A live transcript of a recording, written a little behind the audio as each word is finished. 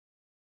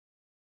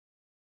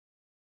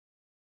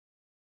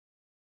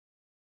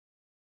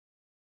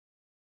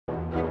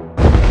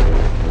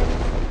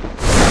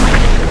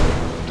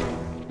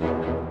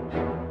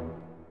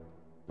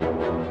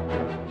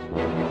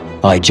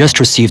I just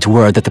received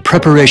word that the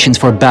preparations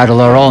for battle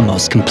are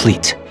almost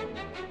complete.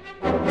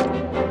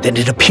 Then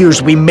it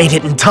appears we made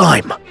it in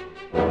time.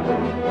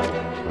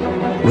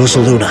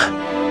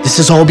 Rosaluna, this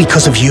is all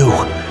because of you.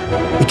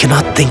 We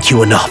cannot thank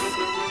you enough.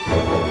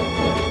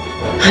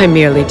 I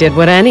merely did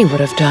what Annie would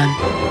have done.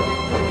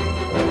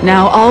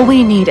 Now all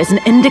we need is an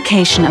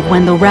indication of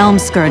when the Realm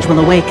Scourge will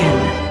awaken.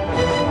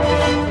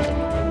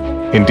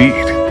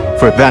 Indeed,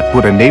 for that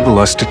would enable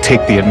us to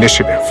take the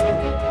initiative.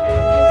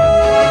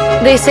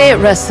 They say it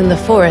rests in the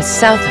forest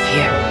south of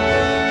here.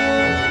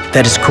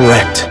 That is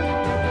correct.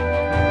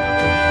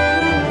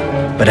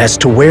 But as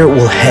to where it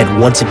will head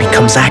once it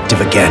becomes active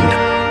again,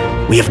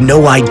 we have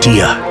no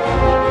idea.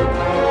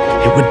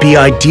 It would be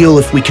ideal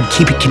if we could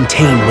keep it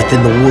contained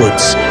within the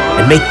woods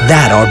and make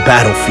that our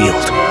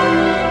battlefield.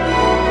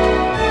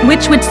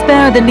 Which would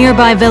spare the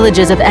nearby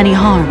villages of any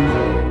harm.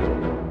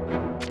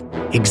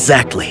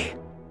 Exactly.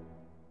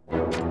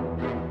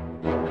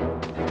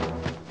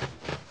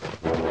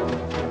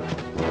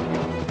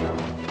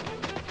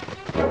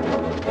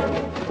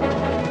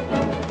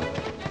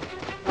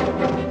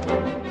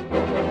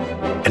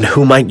 And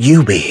who might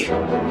you be?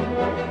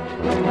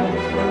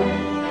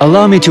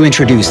 Allow me to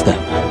introduce them.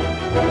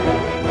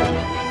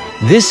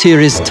 This here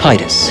is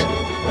Titus.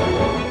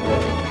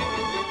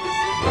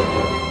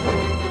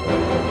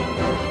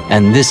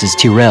 And this is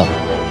Tyrell.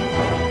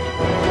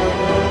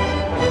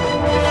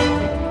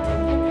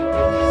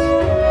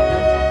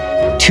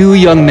 Two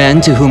young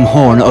men to whom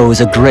Hourne owes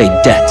a great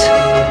debt.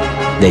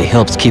 They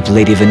helped keep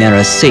Lady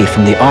Venera safe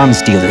from the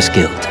Arms Dealers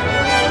Guild.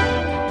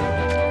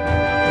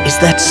 Is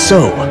that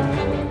so?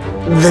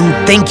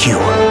 Then thank you.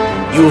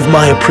 You have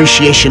my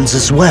appreciations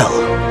as well.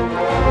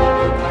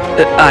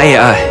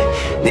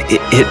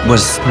 It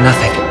was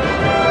nothing.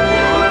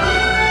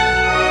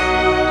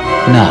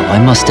 Now, I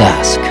must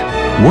ask,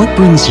 what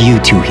brings you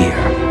two here?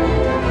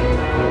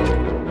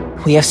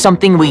 We have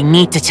something we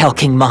need to tell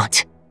King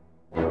Mont.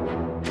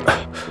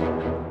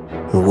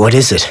 What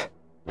is it?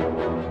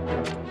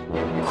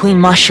 Queen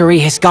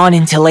Machérie has gone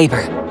into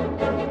labor.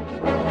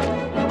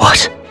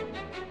 What?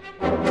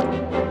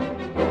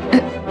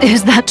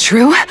 Is that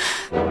true?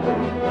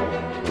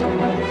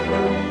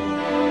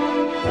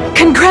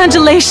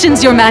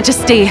 Congratulations, Your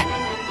Majesty!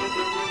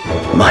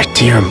 My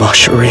dear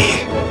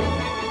Machérie.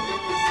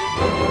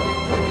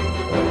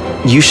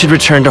 You should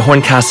return to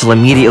Hourne Castle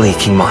immediately,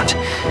 King Mont.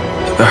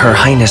 Her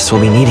Highness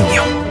will be needing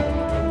you.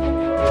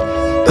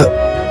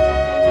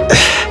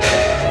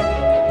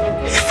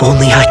 If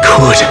only I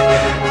could.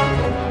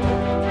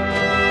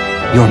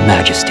 Your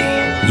Majesty,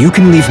 you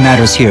can leave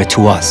matters here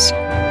to us.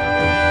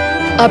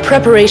 Our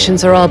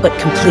preparations are all but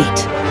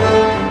complete.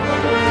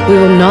 We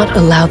will not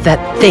allow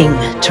that thing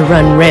to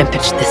run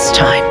rampant this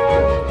time.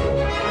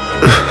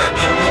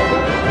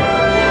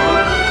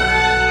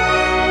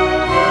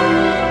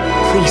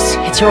 Please,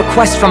 it's a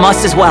request from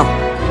us as well.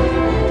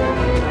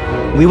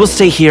 We will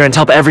stay here and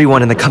help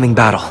everyone in the coming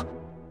battle.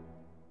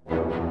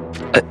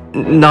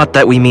 Not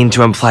that we mean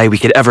to imply we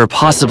could ever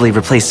possibly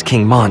replace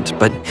King Mont,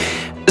 but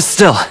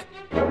still.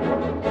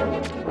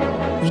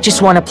 We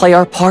just want to play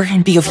our part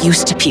and be of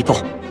use to people.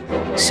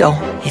 So,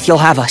 if you'll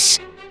have us.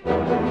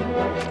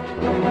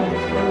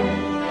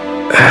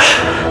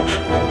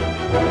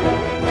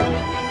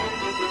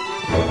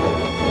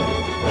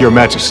 Your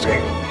Majesty.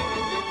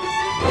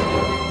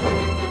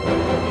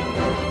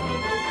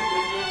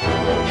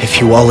 If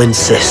you all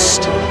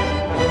insist,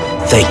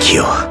 thank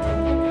you.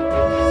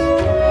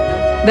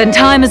 Then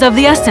time is of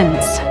the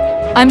essence.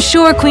 I'm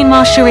sure Queen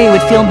Machérie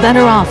would feel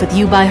better off with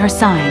you by her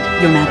side,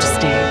 Your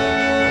Majesty.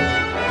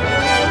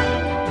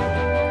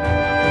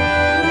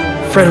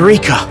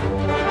 Frederica!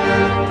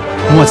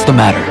 What's the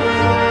matter?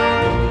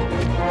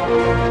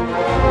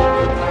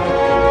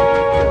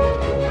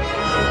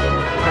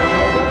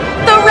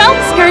 The Realm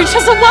Scourge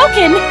has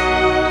awoken!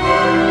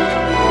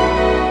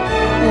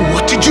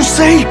 What did you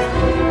say?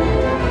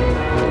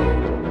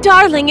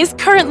 Darling is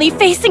currently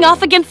facing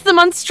off against the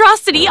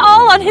monstrosity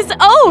all on his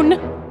own!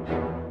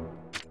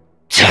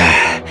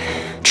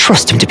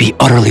 Trust him to be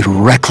utterly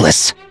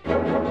reckless.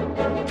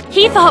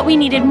 He thought we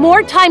needed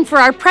more time for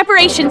our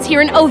preparations here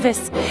in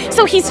Ovis,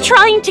 so he's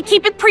trying to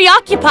keep it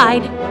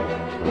preoccupied.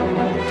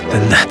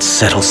 Then that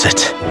settles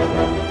it.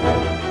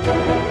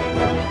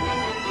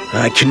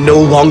 I can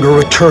no longer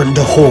return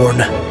to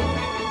Hourne.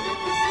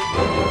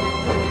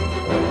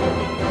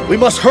 We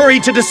must hurry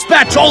to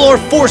dispatch all our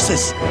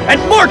forces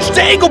and march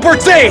to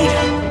Engelbert's aid!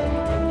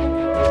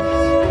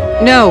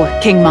 No,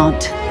 King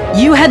Mont.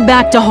 You head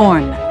back to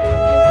Hourne.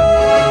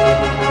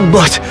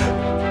 But...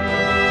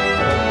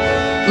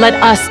 Let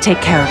us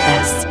take care of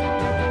this.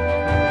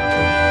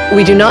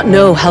 We do not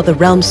know how the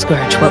Realm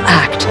Scourge will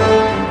act.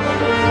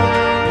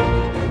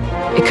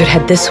 It could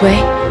head this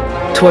way,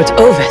 towards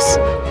Ovis,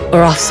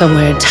 or off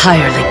somewhere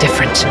entirely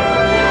different.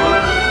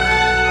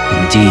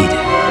 Indeed.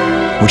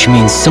 Which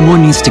means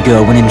someone needs to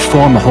go and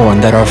inform Hourne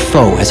that our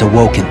foe has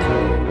awoken.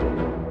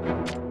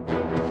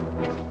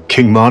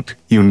 King Mont,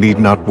 you need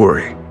not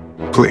worry.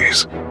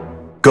 Please,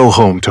 go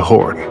home to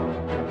Hourne.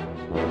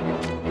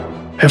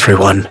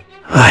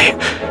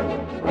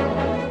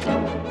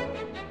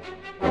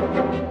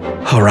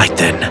 All right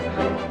then.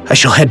 I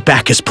shall head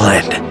back as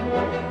planned.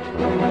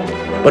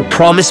 But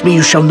promise me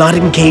you shall not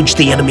engage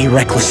the enemy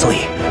recklessly.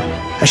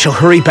 I shall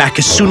hurry back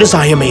as soon as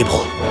I am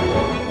able.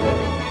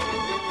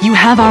 You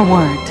have our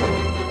word.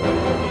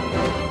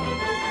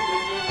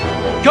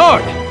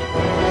 Guard!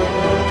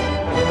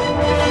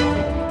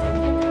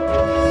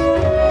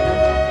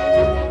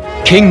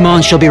 King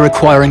Mont shall be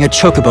requiring a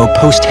chocobo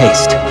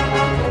post-haste.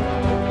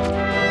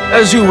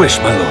 As you wish,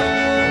 my lord.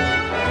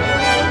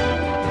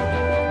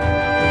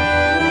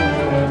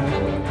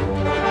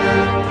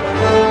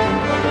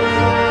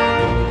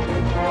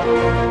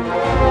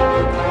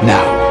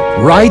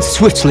 Now, ride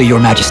swiftly, your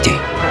majesty.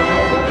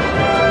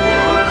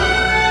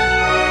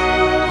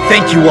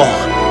 Thank you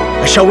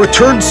all. I shall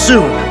return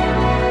soon.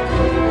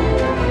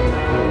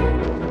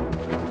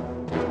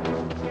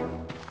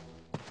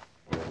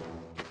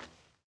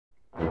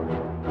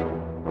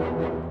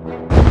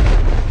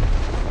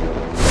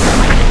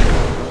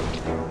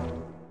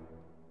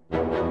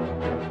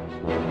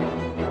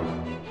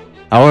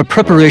 Our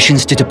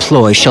preparations to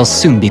deploy shall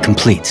soon be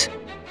complete.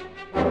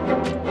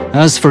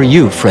 As for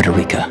you,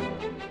 Frederica,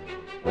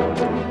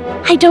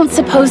 I don't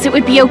suppose it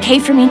would be okay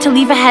for me to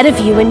leave ahead of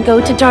you and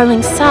go to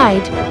Darling's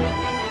side.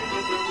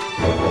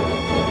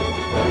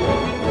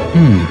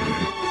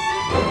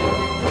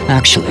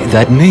 Actually,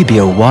 that may be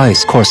a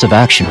wise course of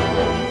action.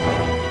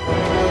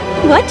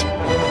 What?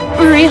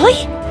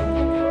 Really?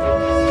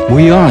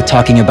 We are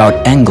talking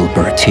about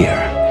Engelbert here.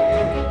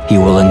 He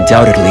will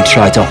undoubtedly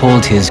try to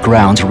hold his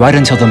ground right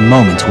until the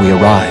moment we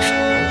arrive.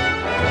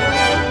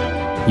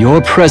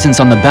 Your presence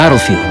on the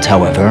battlefield,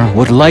 however,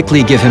 would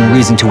likely give him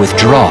reason to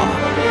withdraw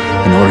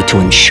in order to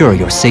ensure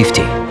your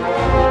safety.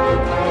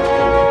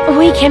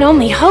 We can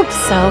only hope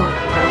so.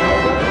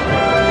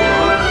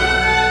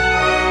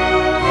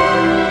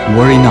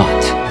 Worry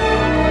not.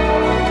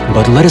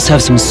 But let us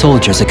have some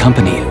soldiers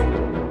accompany you.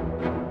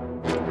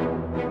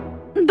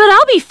 But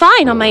I'll be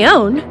fine on my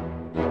own.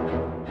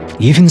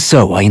 Even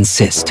so, I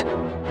insist.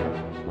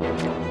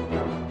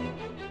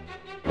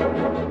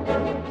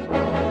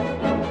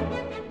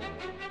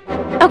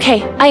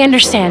 Okay, I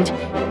understand.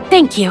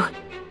 Thank you.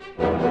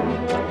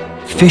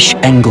 Fish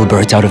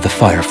Engelbert out of the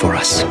fire for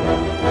us.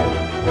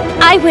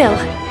 I will.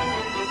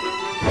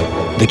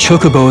 The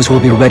chocobos will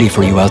be ready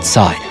for you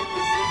outside.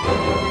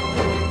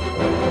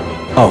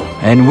 Oh,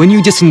 and when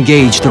you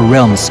disengage the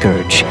Realm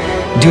Scourge,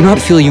 do not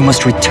feel you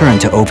must return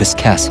to Ovis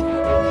Castle.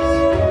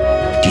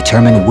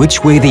 Determine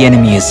which way the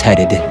enemy is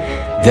headed,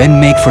 then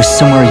make for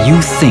somewhere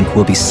you think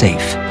will be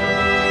safe.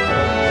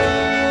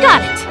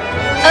 Got it.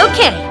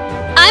 Okay,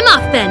 I'm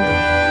off then.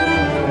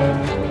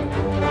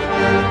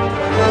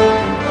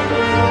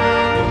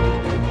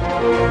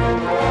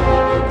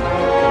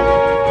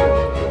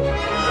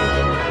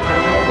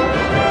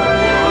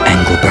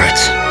 Engelbert,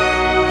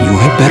 you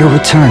had better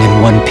return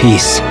in one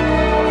piece.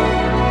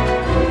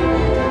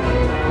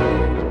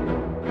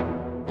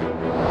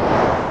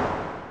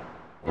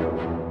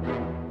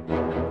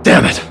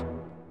 Damn it!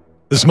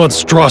 This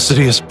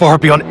monstrosity is far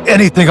beyond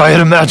anything I had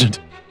imagined.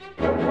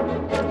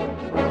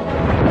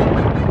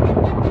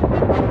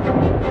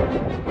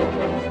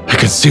 I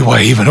can see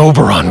why even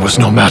Oberon was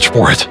no match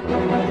for it.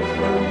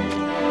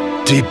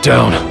 Deep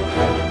down,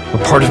 a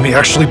part of me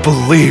actually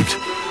believed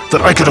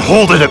that I could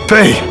hold it at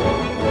bay.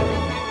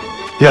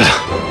 Yet,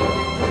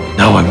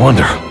 now I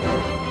wonder,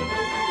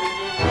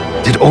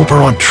 did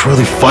Oberon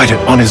truly fight it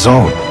on his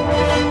own?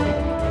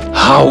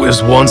 How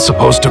is one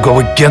supposed to go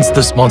against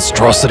this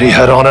monstrosity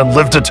head-on and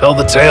live to tell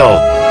the tale?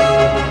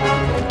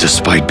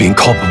 Despite being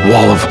called the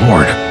Wall of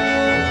Hourne,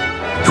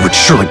 it would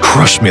surely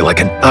crush me like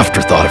an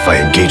afterthought if I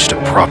engaged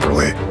it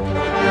properly.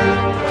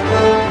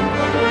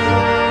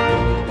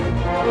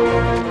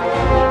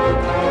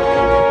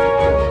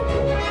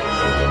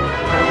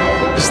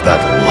 Is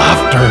that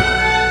laughter?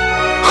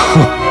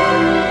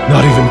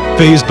 Not even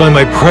fazed by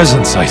my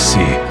presence, I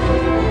see.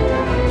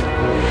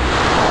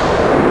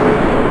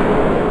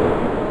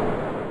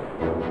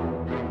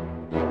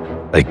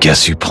 I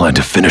guess you plan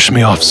to finish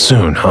me off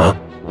soon, huh?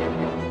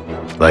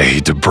 I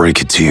hate to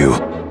break it to you,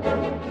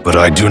 but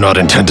I do not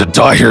intend to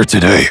die here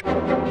today.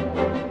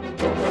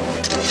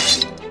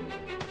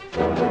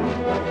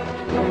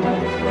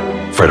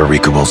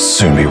 Frederica will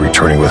soon be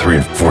returning with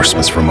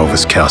reinforcements from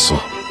Ovis Castle.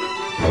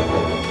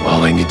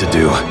 All I need to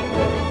do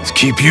is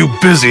keep you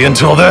busy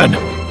until then.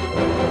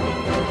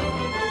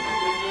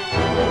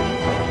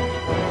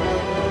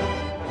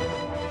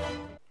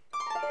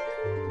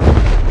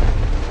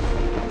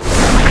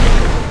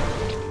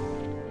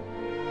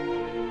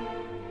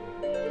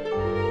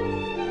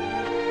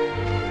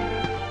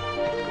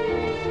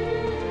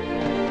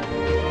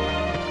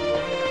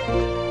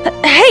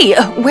 Hey,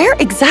 where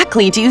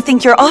exactly do you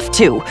think you're off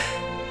to?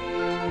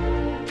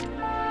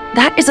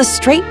 That is a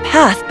straight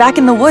path back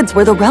in the woods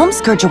where the Realm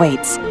Scourge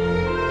awaits.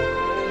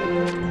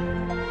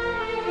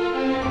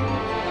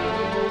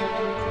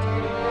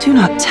 Do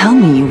not tell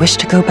me you wish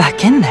to go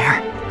back in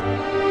there.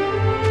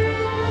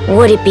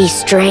 Would it be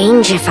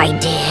strange if I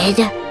did?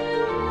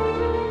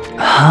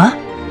 Huh?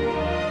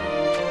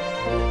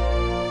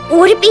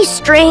 Would it be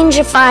strange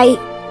if I,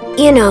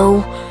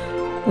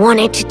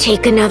 Wanted to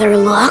take another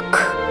look?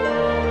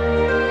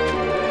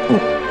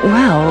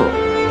 Well,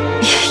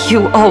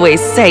 you always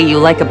say you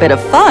like a bit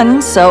of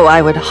fun, so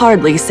I would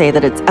hardly say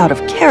that it's out of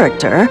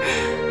character.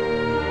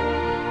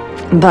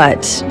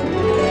 But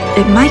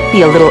it might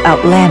be a little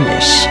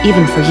outlandish,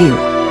 even for you.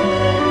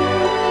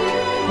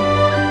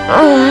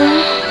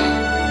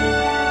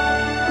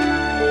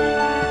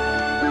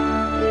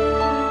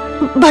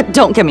 But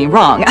don't get me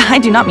wrong, I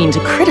do not mean to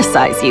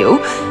criticize you.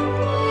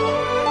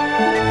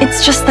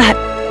 It's just that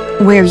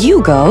where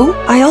you go,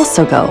 I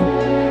also go.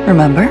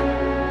 Remember?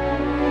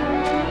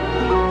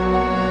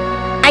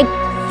 I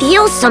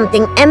feel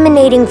something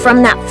emanating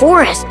from that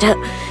forest. A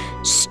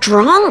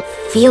strong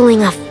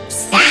feeling of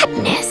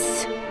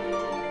sadness.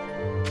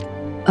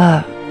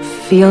 A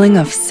feeling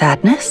of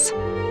sadness?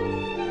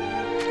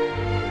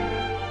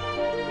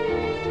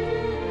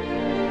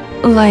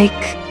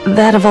 Like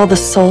that of all the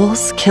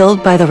souls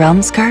killed by the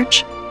Realm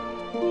Scourge?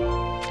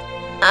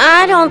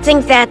 I don't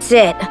think that's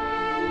it.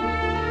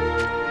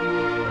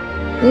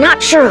 I'm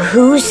not sure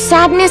whose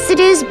sadness it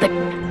is, but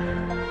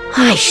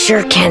I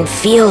sure can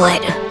feel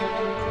it.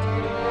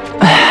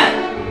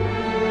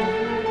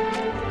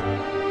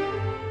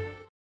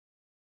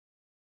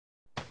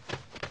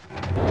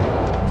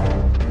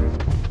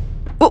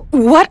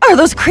 What are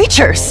those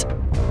creatures?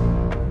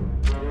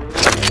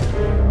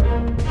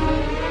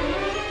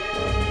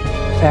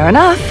 Fair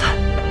enough.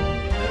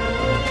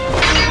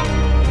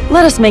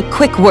 Let us make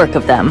quick work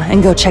of them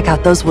and go check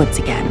out those woods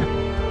again.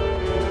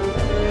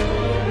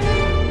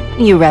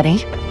 You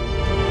ready?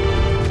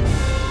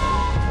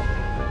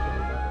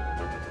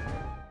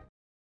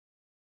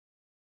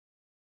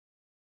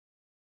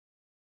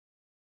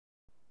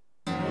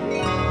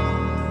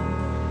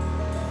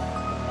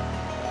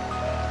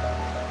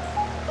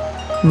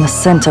 The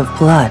scent of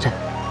blood.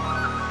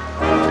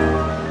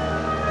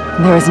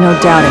 There is no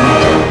doubting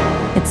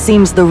it. It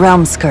seems the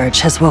Realm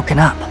Scourge has woken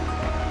up.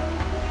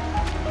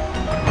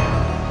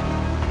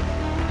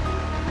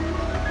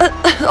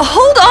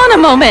 Hold on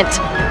a moment!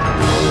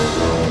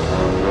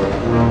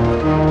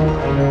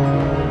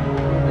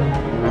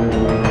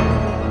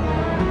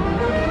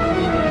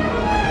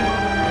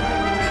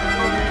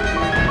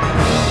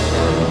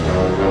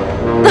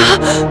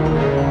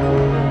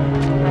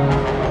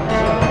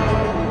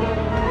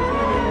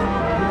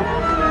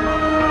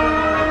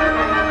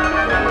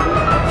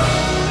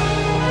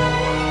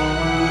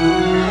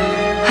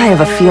 I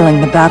have a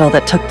feeling the battle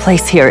that took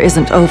place here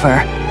isn't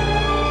over.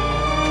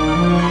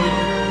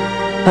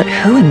 But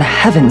who in the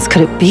heavens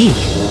could it be?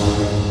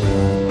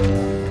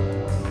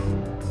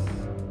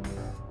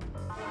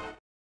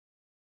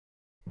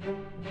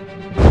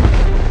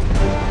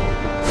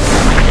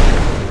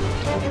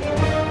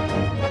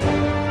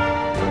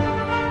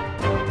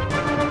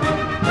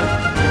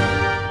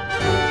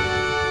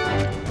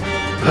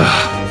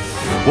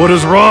 What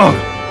is wrong?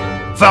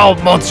 Foul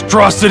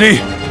monstrosity!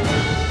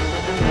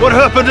 What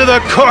happened to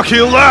that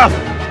cocky laugh?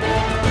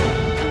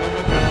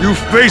 You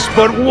face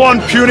but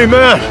one puny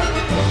man,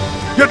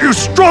 yet you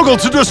struggle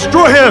to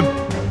destroy him!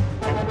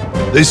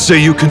 They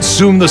say you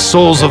consume the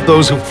souls of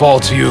those who fall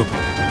to you.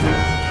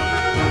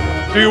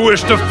 Do you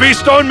wish to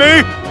feast on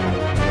me?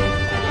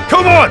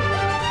 Come on!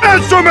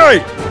 Answer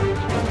me!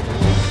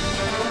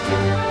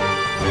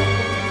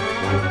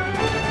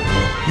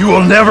 You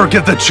will never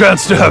get the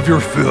chance to have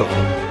your fill.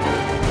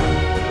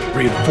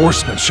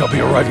 Reinforcements shall be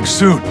arriving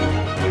soon.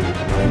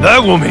 And that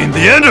will mean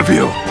the end of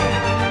you!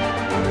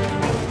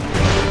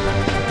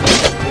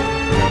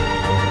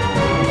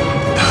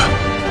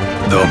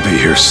 They'll be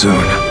here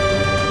soon.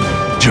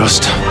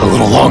 Just a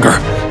little longer.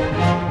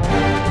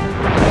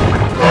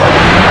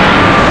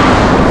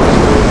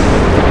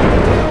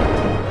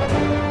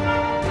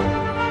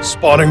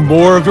 Spawning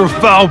more of your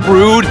foul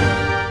brood?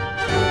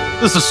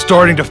 This is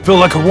starting to feel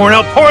like a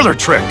worn-out parlor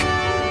trick.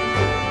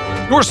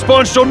 Your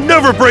spawn shall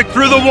never break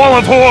through the wall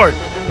of Hourne!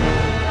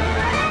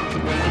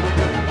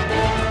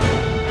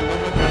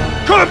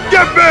 Come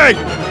get me!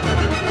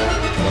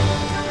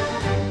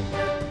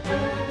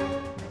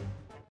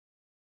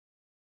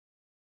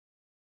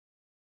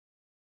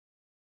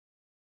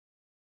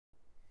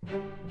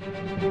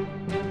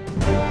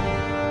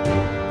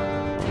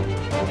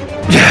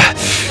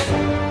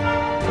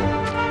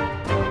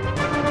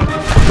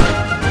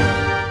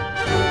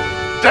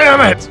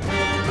 Damn it!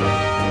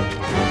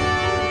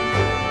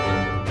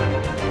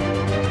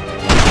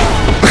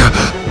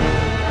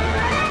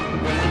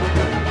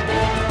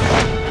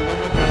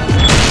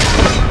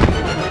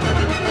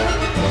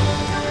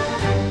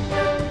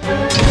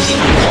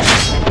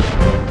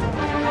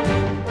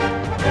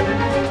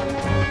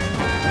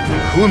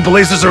 Who in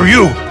blazes are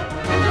you?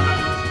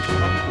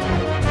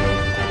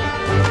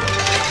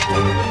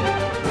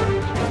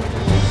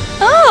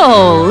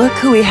 Oh, look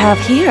who we have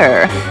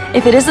here.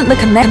 If it isn't the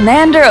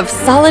commander of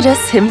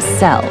Solidus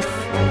himself.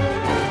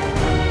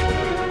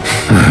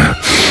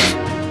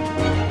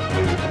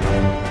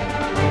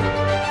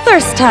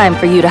 First time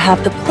for you to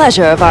have the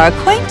pleasure of our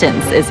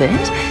acquaintance, is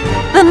it?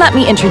 Then let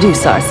me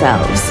introduce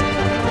ourselves.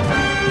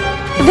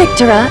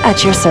 Victora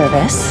at your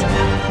service.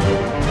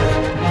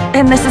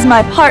 And this is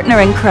my partner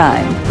in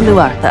crime,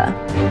 Luartha.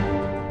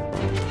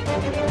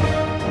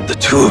 The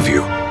two of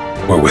you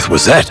were with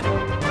Wazette.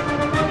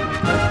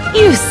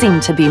 You seem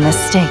to be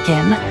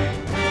mistaken.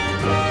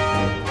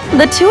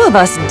 The two of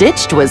us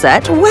ditched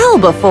Wazette well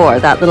before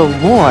that little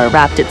war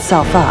wrapped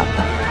itself up.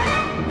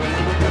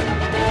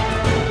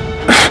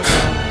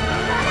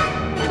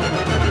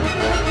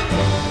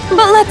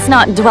 But let's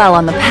not dwell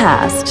on the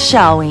past,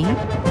 shall we?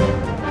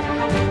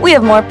 We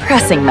have more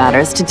pressing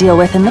matters to deal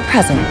with in the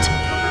present.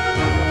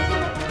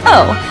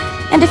 Oh,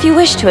 and if you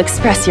wish to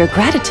express your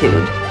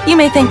gratitude, you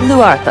may thank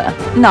Luartha,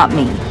 not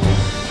me.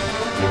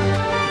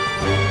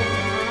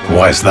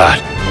 Why's that?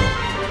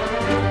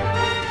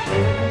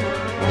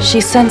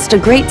 She sensed a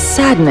great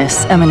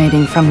sadness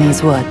emanating from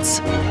these woods.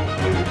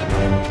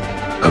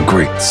 A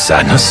great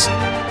sadness?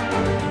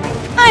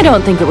 I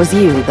don't think it was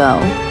you, though.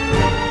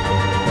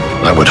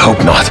 I would hope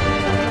not.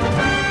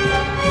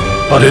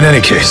 But in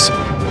any case,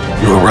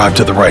 you arrived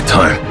at the right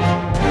time.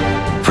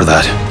 For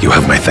that, you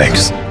have my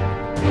thanks.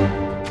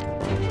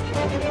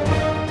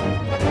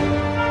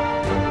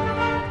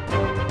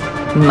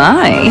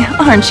 My,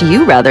 aren't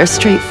you rather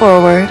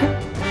straightforward?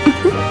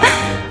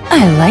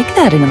 I like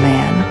that in a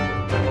man.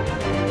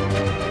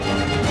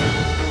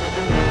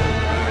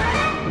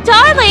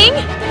 Darling!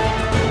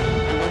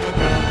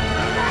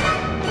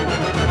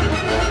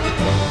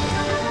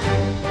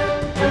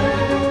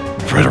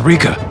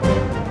 Frederica,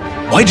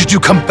 why did you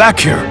come back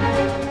here?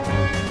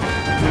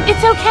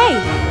 It's okay.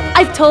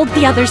 I've told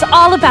the others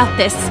all about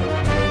this.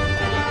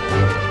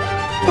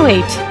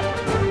 Wait,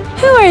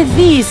 who are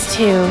these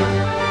two?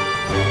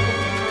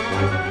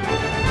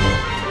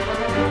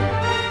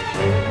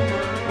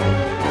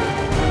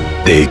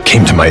 They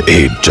came to my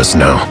aid just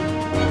now.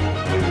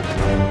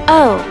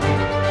 Oh,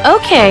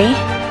 okay.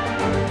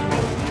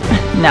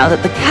 Now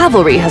that the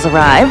cavalry has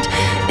arrived,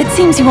 it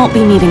seems you won't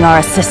be needing our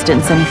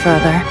assistance any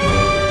further.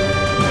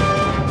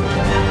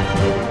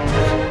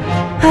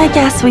 I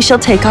guess we shall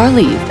take our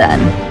leave, then.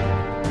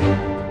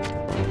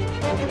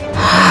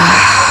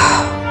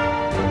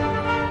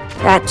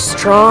 That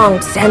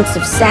strong sense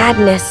of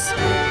sadness.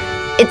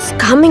 It's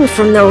coming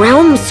from the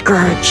Realm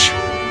Scourge.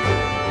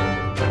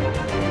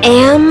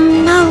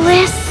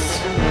 Amnelis?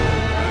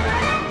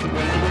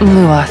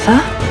 Luartha?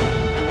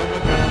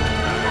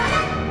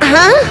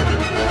 Huh?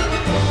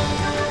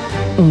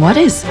 What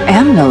is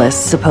Amnelis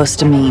supposed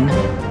to mean?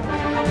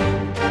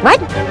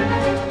 What?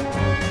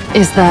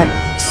 Is that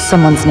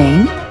someone's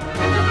name?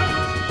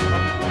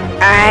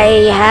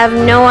 I have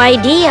no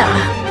idea.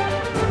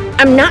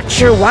 I'm not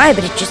sure why,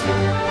 but it just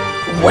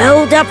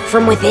welled up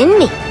from within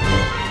me.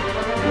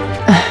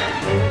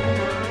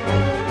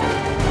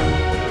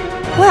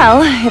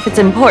 Well, if it's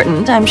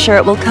important, I'm sure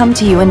it will come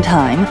to you in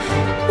time.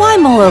 Why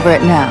mull over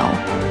it now?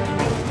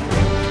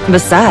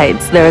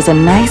 Besides, there is a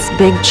nice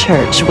big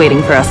church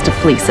waiting for us to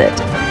fleece it.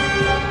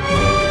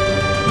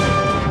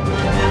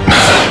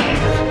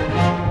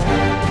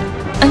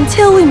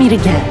 Until we meet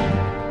again.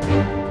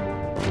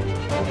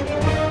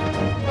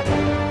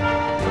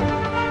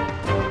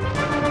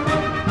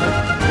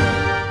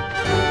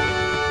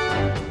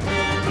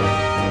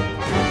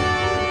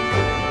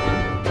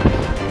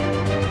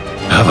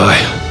 Have I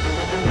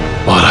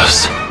bought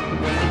us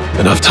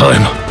enough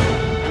time?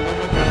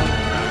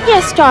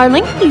 Yes,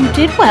 darling, you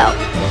did well.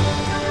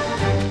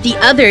 The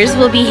others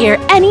will be here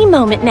any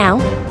moment now.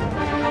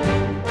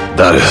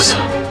 That is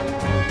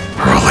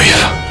a relief.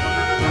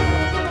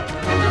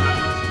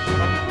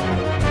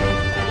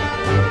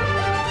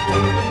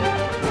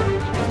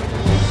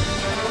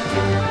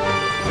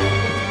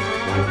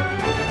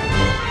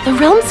 The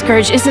Realm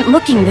Scourge isn't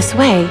looking this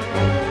way.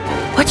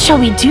 What shall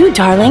we do,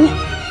 darling?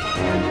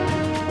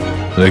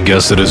 I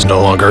guess it is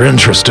no longer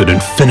interested in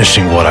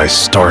finishing what I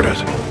started.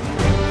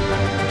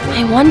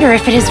 I wonder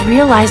if it has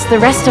realized the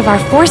rest of our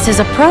forces'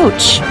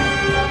 approach.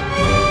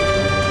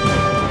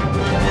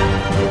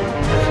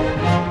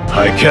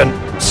 I can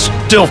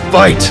still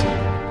fight!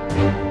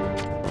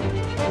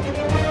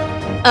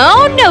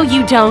 Oh, no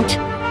you don't!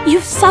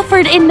 You've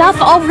suffered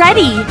enough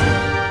already!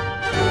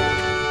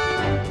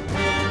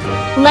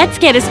 Let's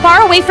get as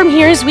far away from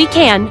here as we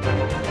can.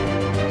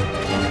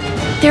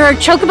 There are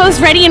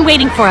chocobos ready and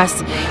waiting for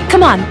us.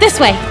 Come on, this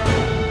way!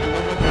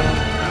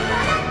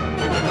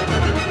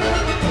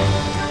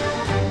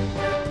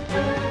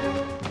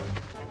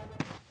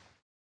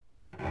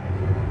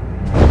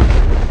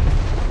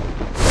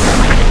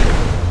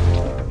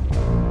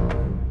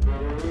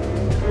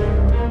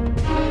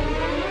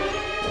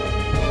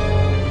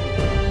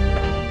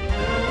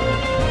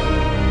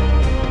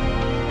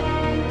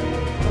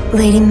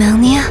 Lady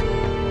Melnia?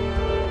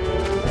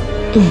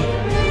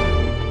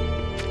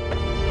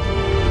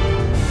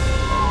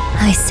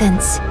 I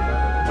sense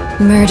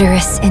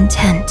murderous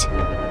intent.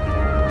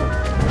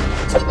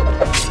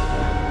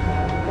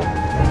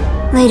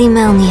 Lady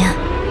Melnia,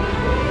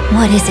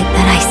 what is it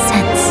that I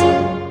sense?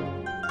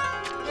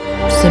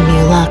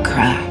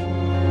 Simulacra.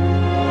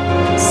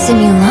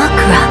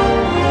 Simulacra?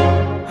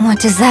 What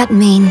does that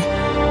mean?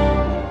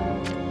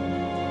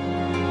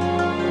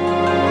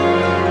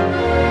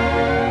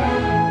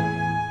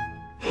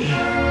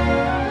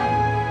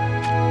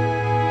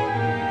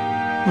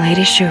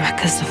 Lady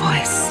Shureka's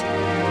voice.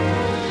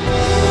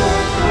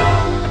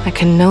 I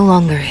can no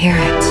longer hear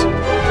it.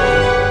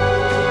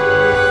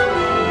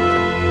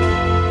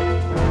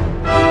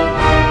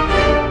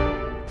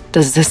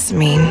 Does this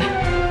mean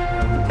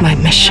my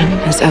mission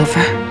is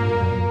over?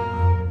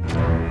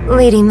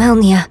 Lady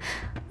Melnia,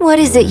 what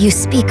is it you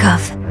speak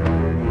of?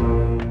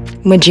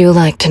 Would you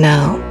like to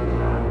know?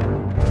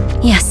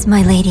 Yes,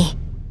 my lady.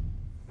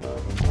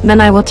 Then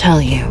I will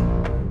tell you.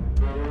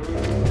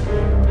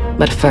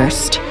 But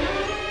first,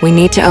 we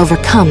need to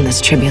overcome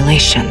this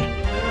tribulation.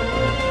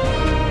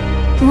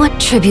 What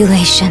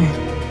tribulation?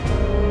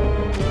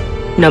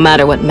 No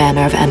matter what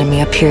manner of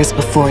enemy appears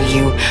before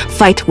you,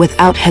 fight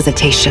without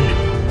hesitation.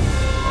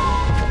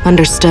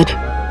 Understood?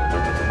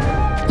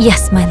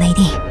 Yes, my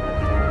lady.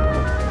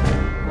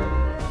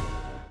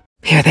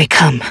 Here they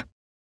come.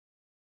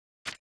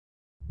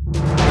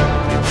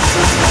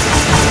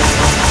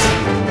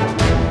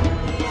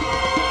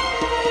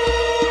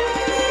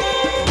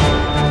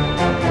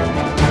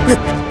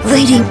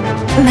 Lady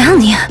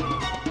Melnia.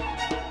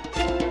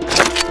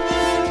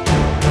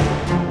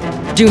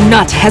 Do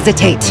not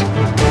hesitate.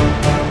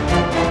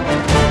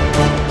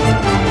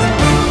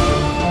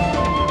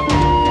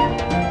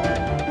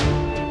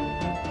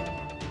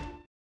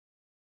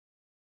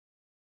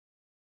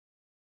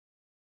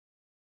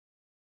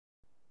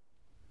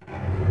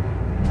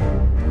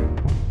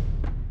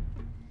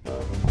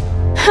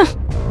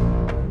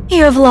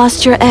 You have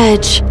lost your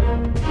edge.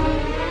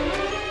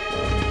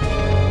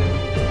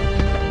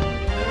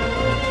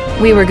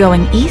 We were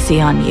going easy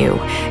on you,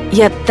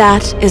 yet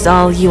that is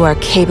all you are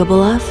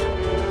capable of?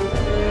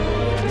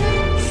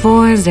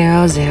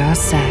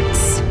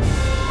 4006.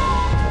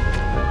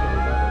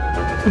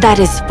 That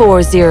is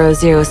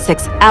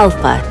 4006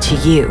 Alpha to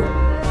you.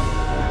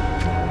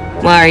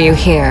 Why are you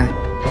here?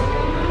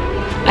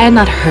 I had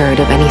not heard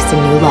of any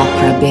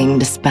simulacra being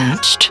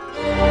dispatched.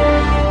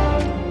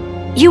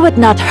 You had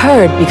not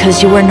heard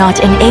because you were not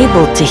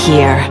enabled to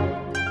hear.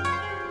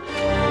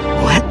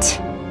 What?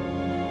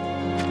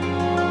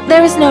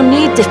 There is no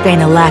need to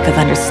feign a lack of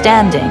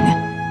understanding.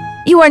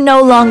 You are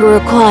no longer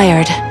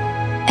required,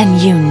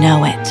 and you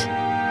know it.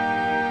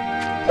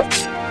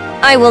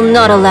 I will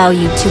not allow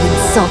you to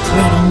insult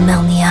Lady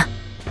Melnia.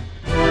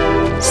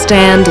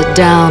 Stand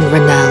down,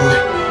 Renelle.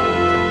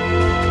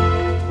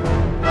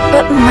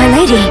 But, my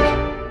lady...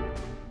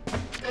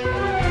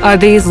 Are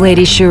these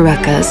Lady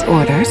Shureka's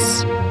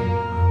orders?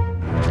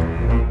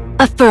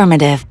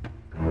 Affirmative.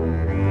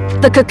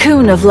 The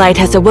cocoon of light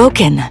has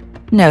awoken,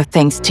 no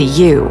thanks to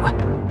you.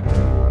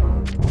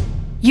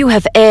 You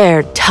have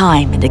erred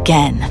time and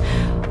again,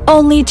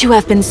 only to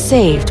have been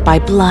saved by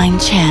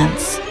blind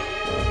chance.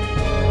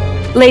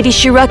 Lady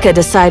Shureka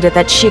decided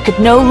that she could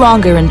no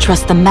longer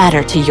entrust the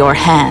matter to your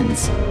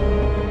hands.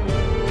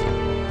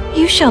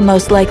 You shall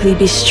most likely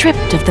be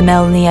stripped of the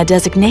Melnia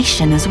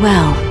designation as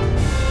well.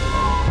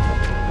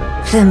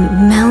 The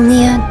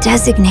Melnia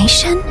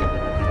designation?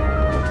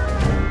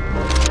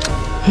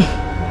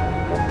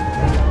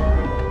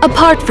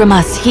 Apart from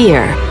us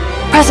here,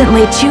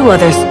 presently 2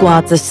 other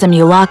squads of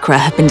simulacra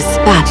have been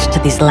dispatched to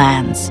these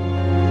lands.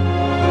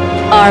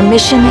 Our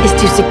mission is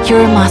to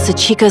secure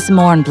Masachika's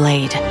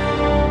Mournblade.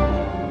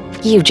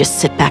 You just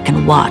sit back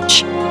and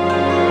watch.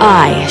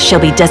 I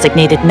shall be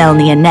designated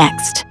Melnia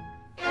next.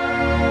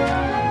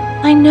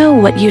 I know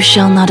what you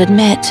shall not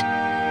admit.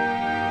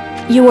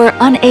 You are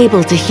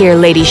unable to hear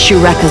Lady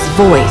Shureka's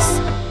voice,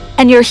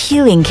 and your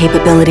healing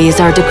capabilities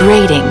are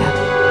degrading.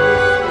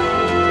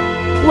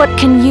 What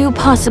can you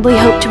possibly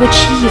hope to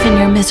achieve in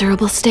your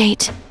miserable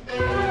state?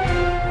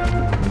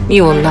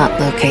 You will not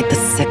locate the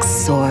 6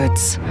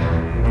 swords.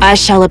 I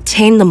shall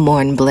obtain the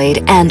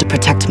Mournblade and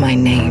protect my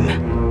name.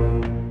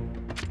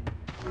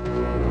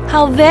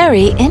 How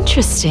very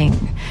interesting.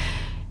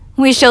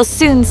 We shall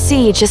soon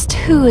see just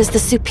who is the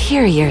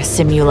superior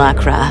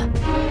simulacra.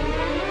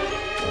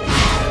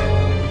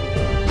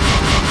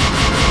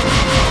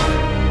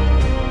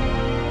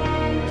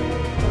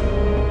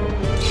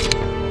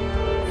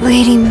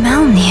 Lady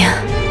Melnia.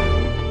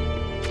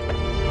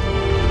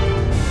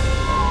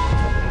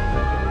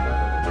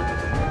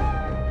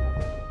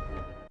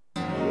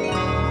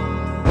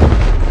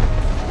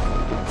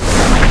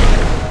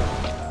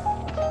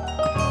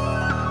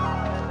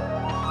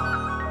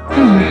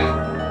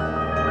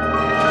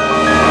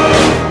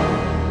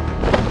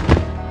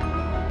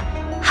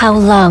 How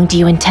long do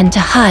you intend to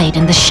hide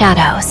in the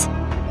shadows?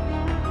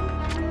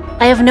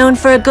 I have known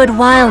for a good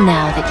while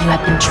now that you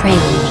have been trailing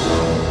me.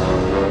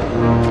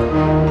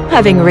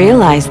 Having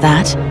realized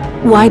that,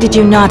 why did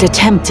you not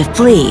attempt to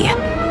flee?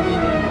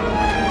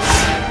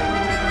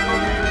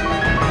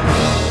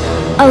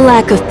 A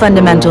lack of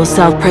fundamental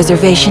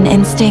self-preservation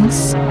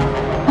instincts?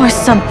 Or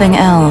something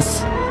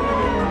else?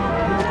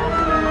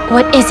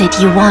 What is it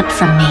you want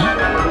from me?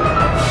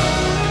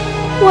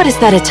 What is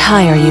that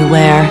attire you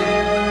wear?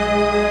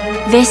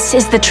 This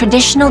is the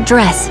traditional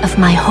dress of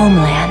my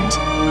homeland.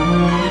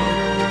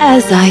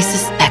 As I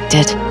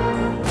suspected.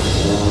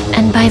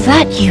 And by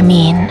that you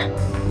mean?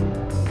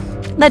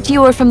 That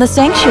you are from the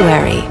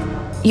sanctuary.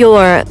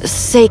 Your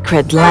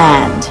sacred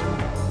land.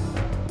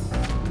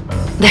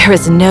 There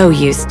is no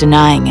use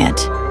denying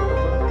it.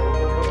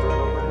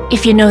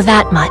 If you know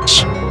that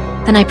much,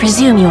 then I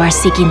presume you are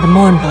seeking the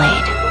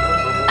Mournblade.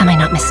 Am I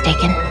not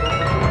mistaken?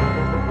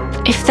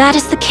 If that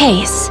is the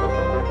case,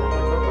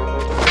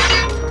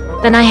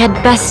 then I had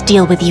best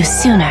deal with you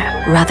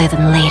sooner rather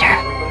than later.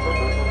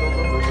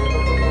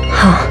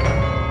 Huh.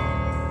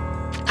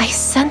 I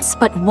sense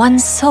but one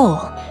soul,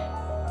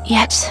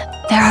 yet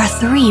there are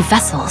 3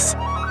 vessels.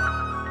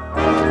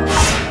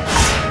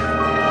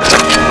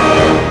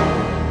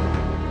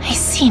 I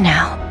see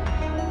now.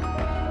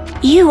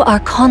 You are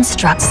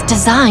constructs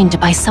designed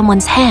by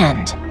someone's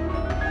hand.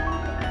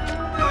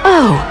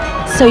 Oh,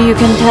 so you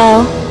can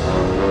tell?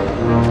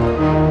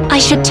 I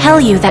should tell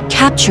you that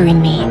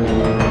capturing me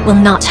will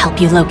not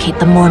help you locate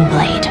the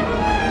Mournblade.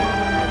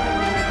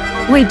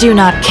 We do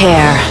not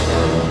care.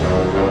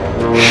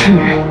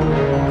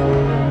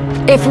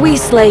 If we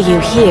slay you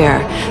here,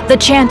 the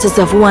chances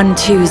of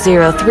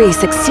 1203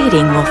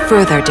 succeeding will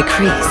further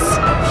decrease.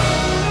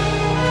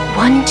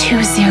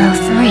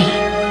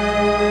 1203.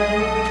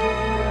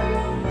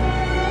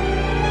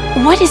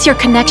 What is your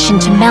connection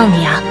to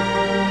Melnia?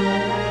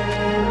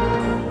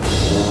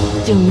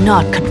 Do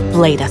not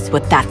conflate us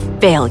with that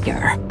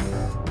failure.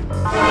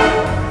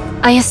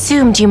 I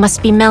assumed you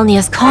must be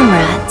Melnia's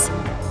comrades,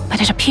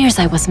 but it appears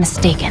I was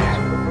mistaken.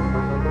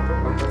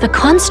 The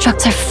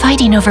constructs are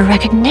fighting over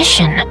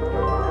recognition.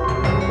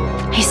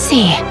 I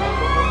see.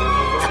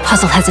 The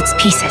puzzle has its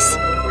pieces.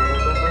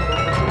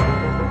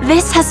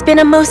 This has been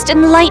a most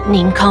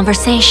enlightening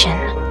conversation.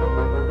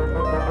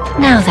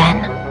 Now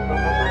then,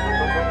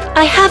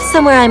 I have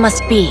somewhere I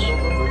must be.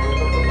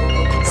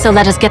 So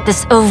let us get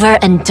this over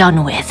and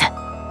done with.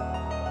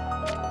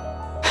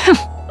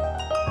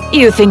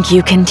 You think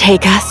you can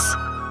take us?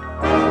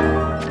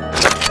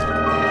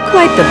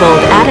 Quite the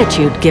bold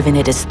attitude, given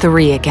it is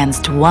 3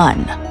 against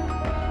 1.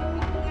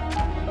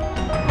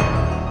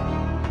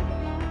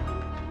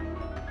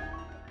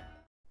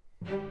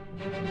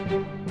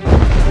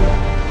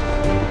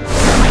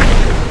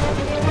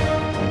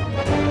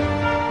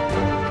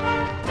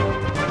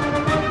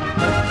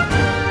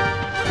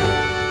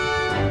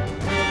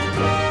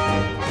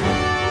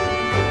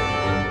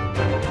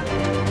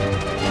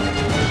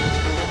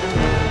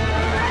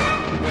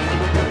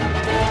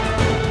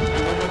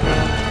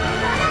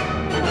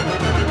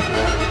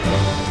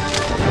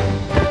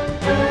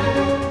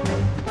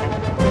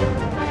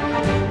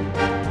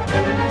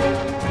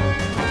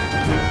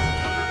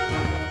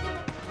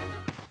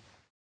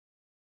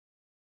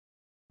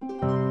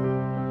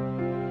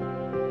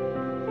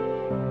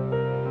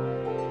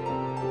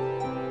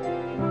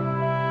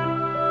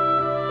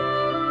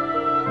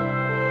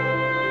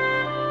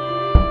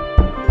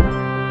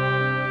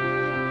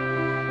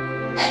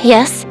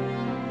 Yes?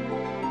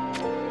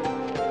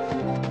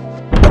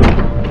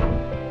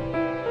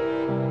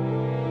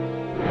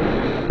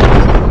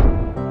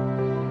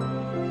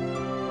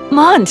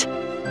 Mont!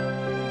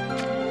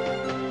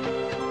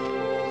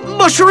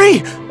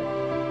 Machérie!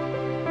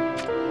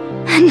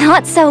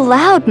 Not so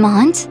loud,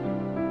 Mont.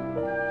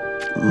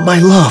 My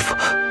love.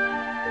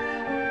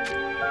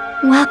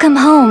 Welcome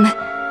home.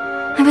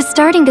 I was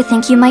starting to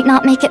think you might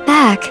not make it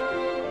back.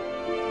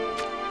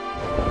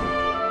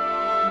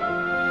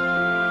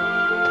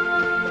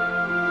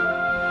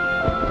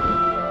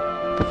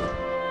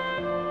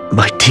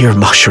 My dear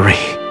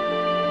Machérie.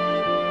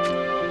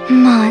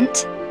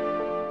 Mont.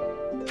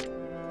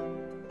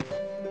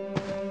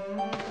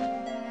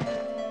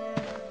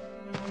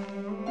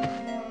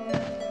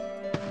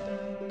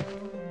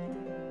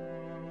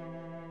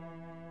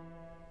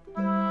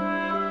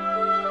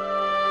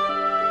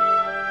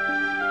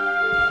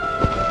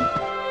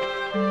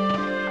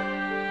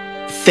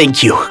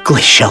 Thank you,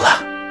 Glaciella.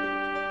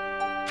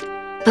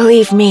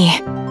 Believe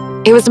me,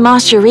 it was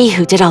Machérie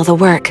who did all the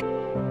work.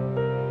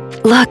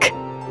 Look,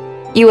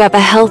 you have a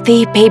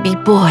healthy baby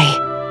boy.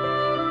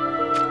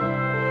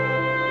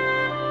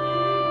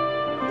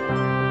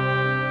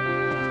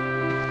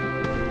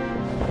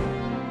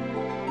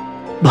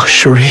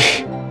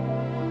 Machérie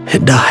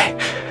and I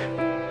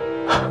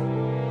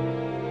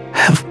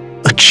have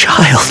a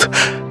child.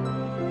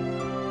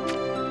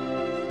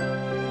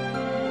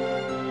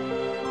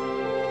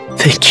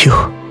 Thank you,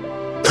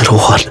 little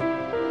one.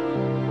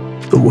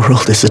 The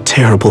world is a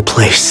terrible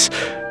place,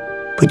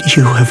 but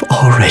you have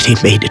already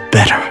made it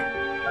better.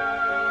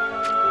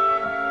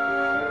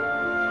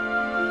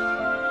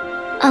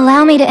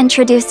 Allow me to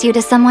introduce you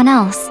to someone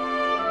else.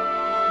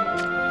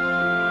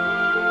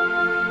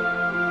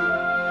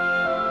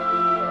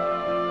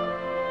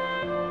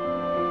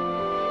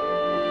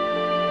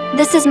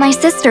 This is my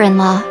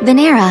sister-in-law,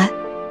 Venera.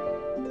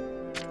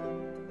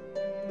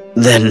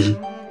 Then,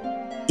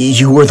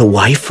 you were the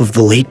wife of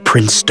the late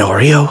Prince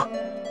Dario?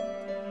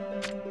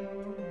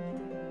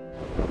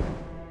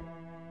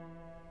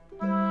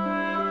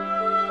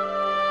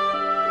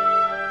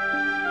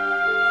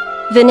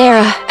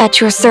 Venera, at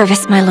your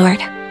service, my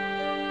lord.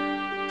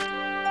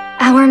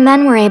 Our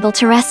men were able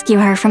to rescue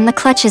her from the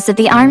clutches of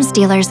the Arms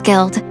Dealers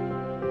Guild.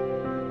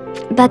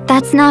 But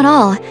that's not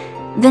all.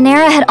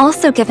 Venera had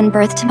also given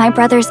birth to my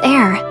brother's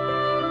heir.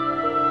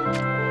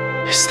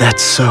 Is that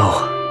so?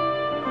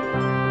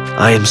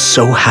 I am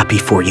so happy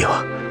for you.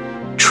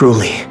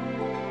 Truly.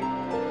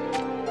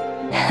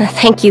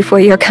 Thank you for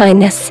your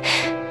kindness.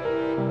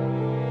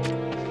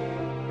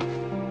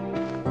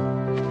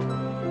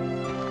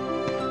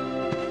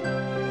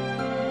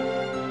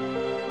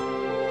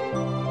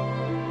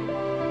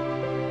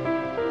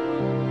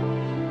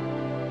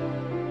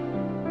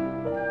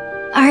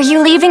 Are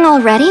you leaving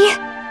already?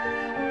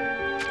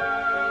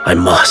 I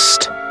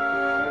must.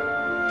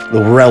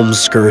 The Realm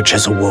Scourge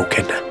has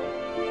awoken.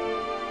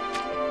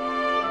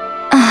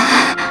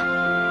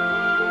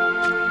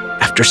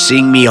 After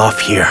seeing me off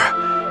here,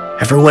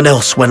 everyone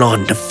else went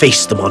on to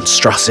face the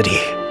monstrosity.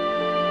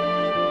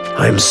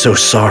 I am so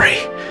sorry,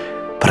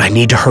 but I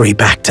need to hurry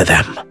back to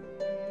them.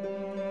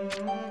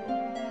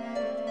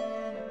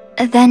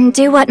 Then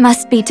do what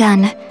must be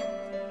done,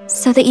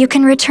 so that you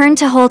can return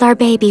to hold our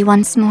baby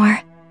once more.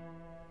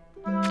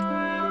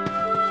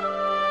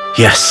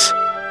 Yes,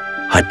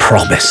 I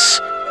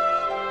promise.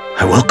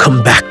 I will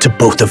come back to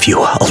both of you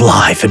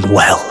alive and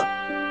well.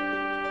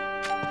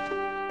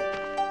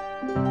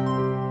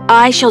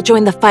 I shall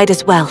join the fight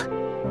as well.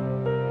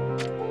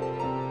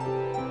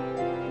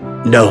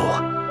 No,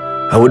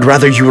 I would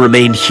rather you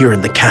remain here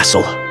in the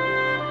castle.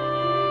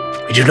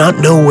 We do not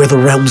know where the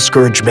Realm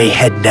Scourge may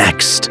head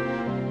next.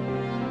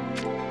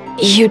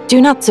 You do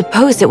not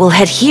suppose it will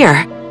head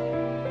here?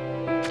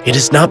 It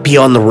is not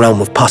beyond the realm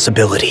of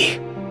possibility.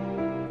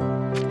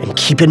 And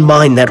keep in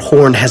mind that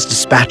Hourne has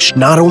dispatched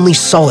not only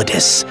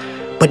Solidus,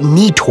 but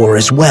Nitor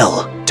as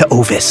well to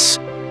Ovis.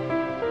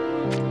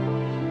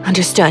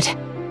 Understood.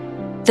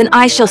 Then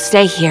I shall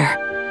stay here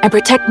and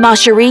protect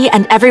Machérie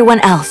and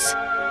everyone else.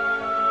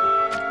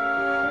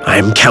 I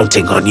am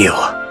counting on you.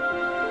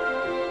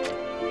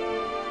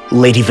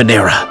 Lady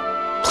Venera,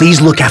 please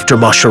look after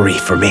Machérie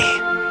for me.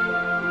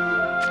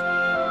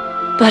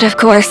 But of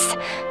course.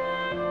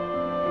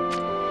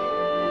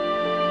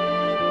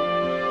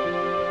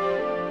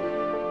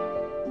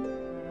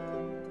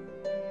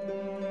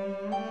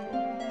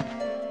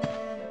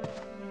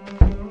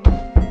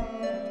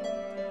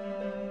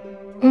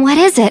 What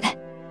is it?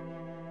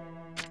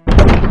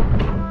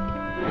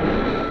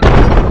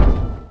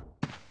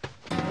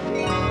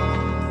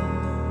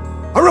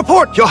 A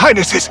report, Your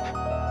Highnesses!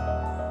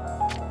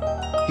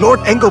 Lord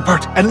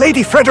Engelbert and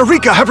Lady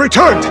Frederica have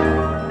returned!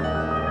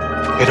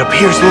 It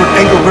appears Lord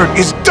Engelbert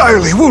is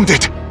direly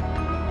wounded!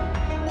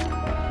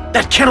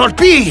 That cannot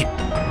be!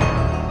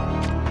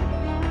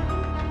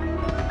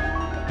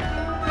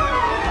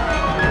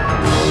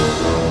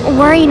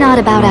 Worry not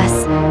about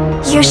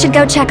us. You should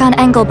go check on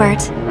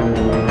Engelbert.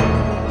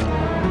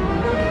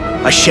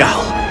 I shall.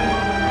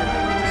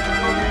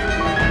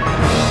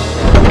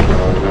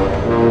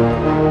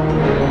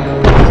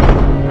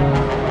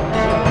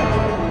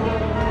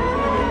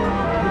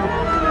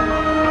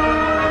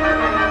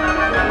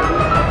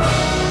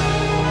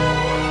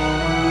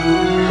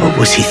 What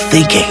was he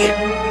thinking?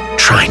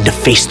 Trying to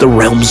face the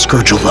Realm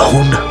Scourge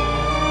alone?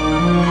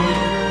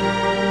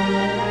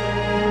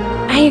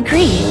 I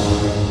agree.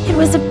 It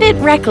was a bit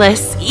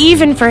reckless,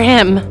 even for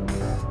him.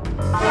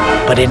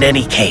 But in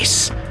any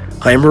case,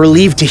 I am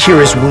relieved to hear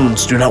his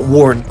wounds do not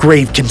warrant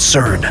grave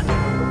concern.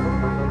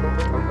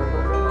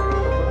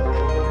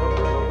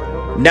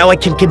 Now I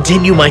can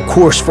continue my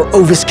course for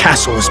Ovis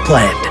Castle as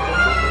planned.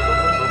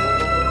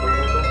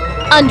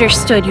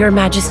 Understood, Your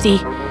Majesty.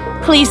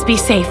 Please be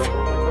safe.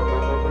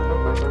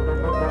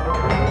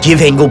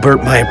 Give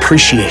Engelbert my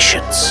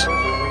appreciations.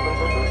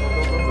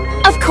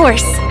 Of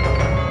course.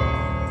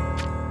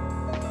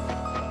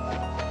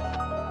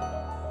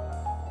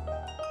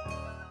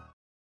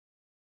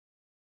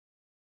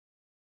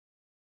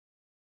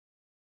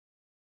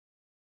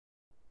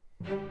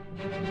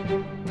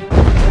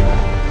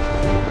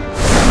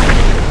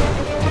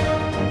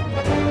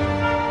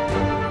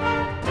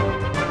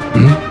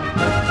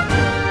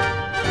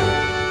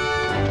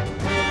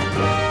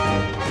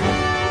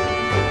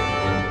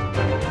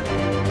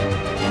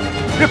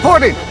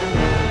 Reporting!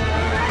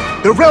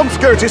 The Realm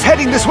Scourge is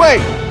heading this way!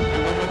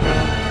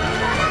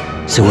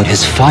 So it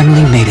has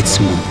finally made its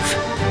move.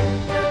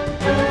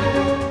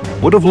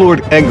 What of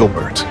Lord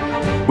Engelbert?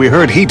 We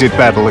heard he did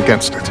battle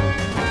against it.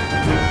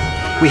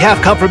 We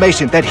have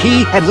confirmation that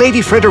he and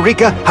Lady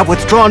Frederica have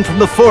withdrawn from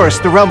the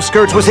forest the Realm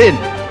Scourge was in.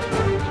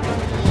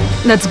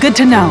 That's good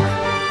to know.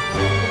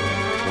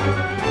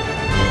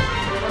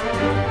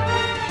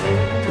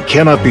 We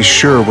cannot be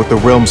sure what the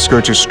Realm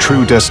Scourge's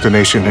true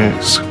destination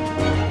is.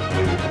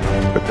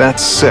 But that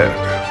said,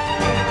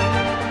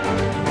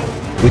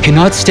 we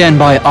cannot stand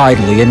by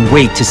idly and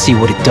wait to see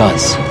what it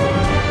does.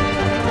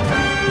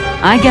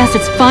 I guess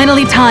it's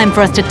finally time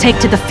for us to take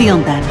to the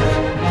field then.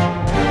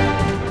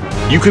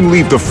 you can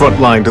leave the front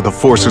line to the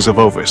forces of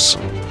Ovis.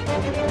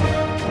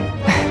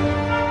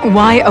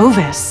 Why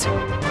Ovis?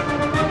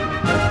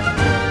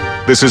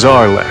 This is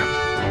our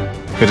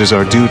land. It is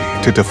our duty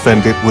to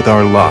defend it with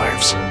our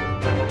lives.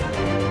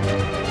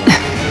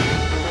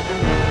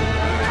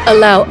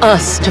 Allow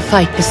us to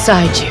fight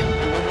beside you.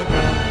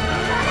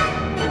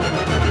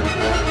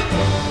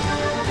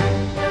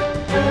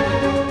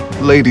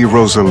 Lady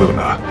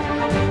Rosaluna.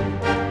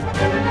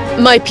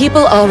 My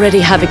people already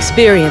have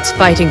experience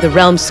fighting the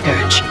Realm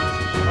Scourge.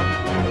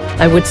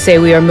 I would say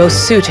we are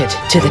most suited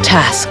to the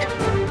task.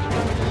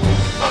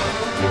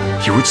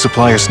 You would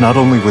supply us not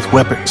only with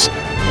weapons,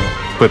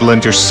 but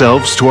lend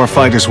yourselves to our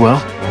fight as well?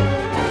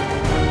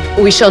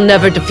 We shall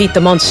never defeat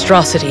the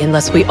monstrosity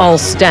unless we all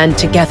stand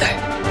together.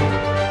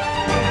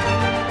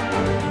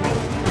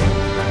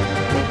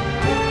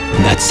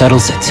 That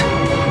settles it.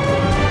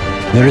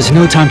 There is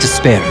no time to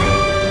spare.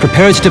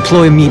 Prepare to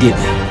deploy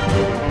immediately.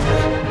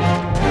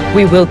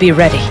 We will be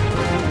ready.